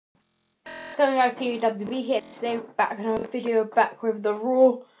going on, guys? TWB here today, back in another video, back with the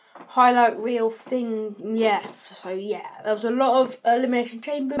Raw highlight reel thing. Yeah, there was a lot of Elimination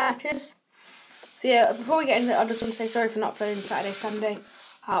Chamber matches. So yeah, before we get into it, I just want to say sorry for not uploading Saturday, Sunday.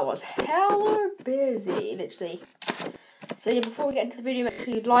 I was hella busy, literally. So yeah, before we get into the video, make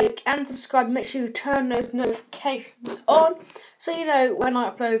sure you like and subscribe. Make sure you turn those notifications on so you know when I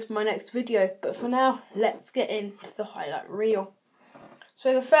upload my next video. But for now, let's get into the highlight reel.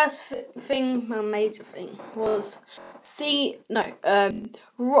 So the first thing, my major thing, was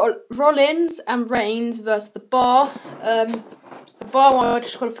Rollins and Reigns versus The Bar. The Bar won by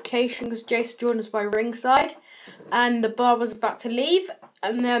disqualification because Jason Jordan was by ringside, and The Bar was about to leave,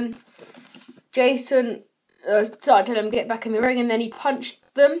 and then Jason started telling them to get back in the ring, and then he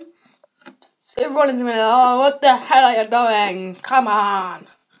punched them. So Rollins went, "Oh, what the hell are you doing? Come on!"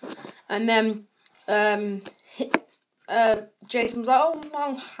 And then Jason was like,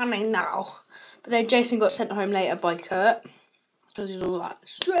 "Oh, honey, now." But then Jason got sent home later by Kurt because he was all like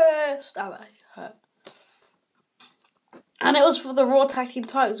stressed out. Hurt. And it was for the Raw Tag Team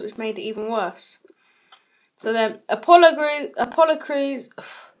titles, which made it even worse. So then Apollo Crews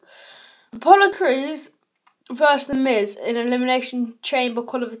versus The Miz in an Elimination Chamber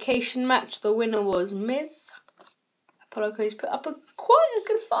qualification match. The winner was Miz. Apollo Crews put up quite a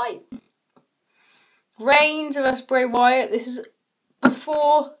good fight. Reigns versus Bray Wyatt. This is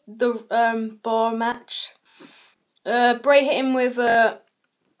before the Bar match. Bray hit him with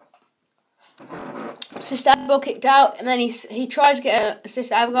Sister Abigail kicked out, and then he tried to get a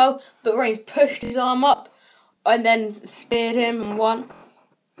Sister Abigail, but Reigns pushed his arm up and then speared him and won.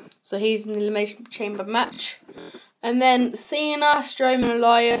 So he's in the Elimination Chamber match. And then Cena, Strowman, and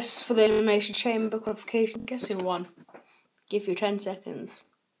Elias for the Elimination Chamber qualification. Guess who won? Give you 10 seconds.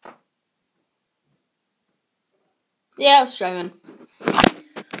 Yeah, it was Strowman.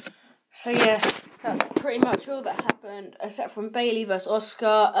 So yeah, that's pretty much all that happened, except from Bayley versus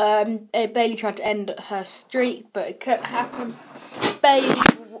Oscar. Bayley tried to end her streak, but it couldn't happen.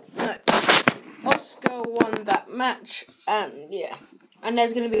 Oscar won that match, and yeah. And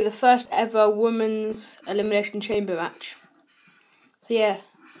there's going to be the first ever women's Elimination Chamber match. So yeah,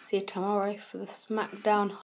 see you tomorrow for the SmackDown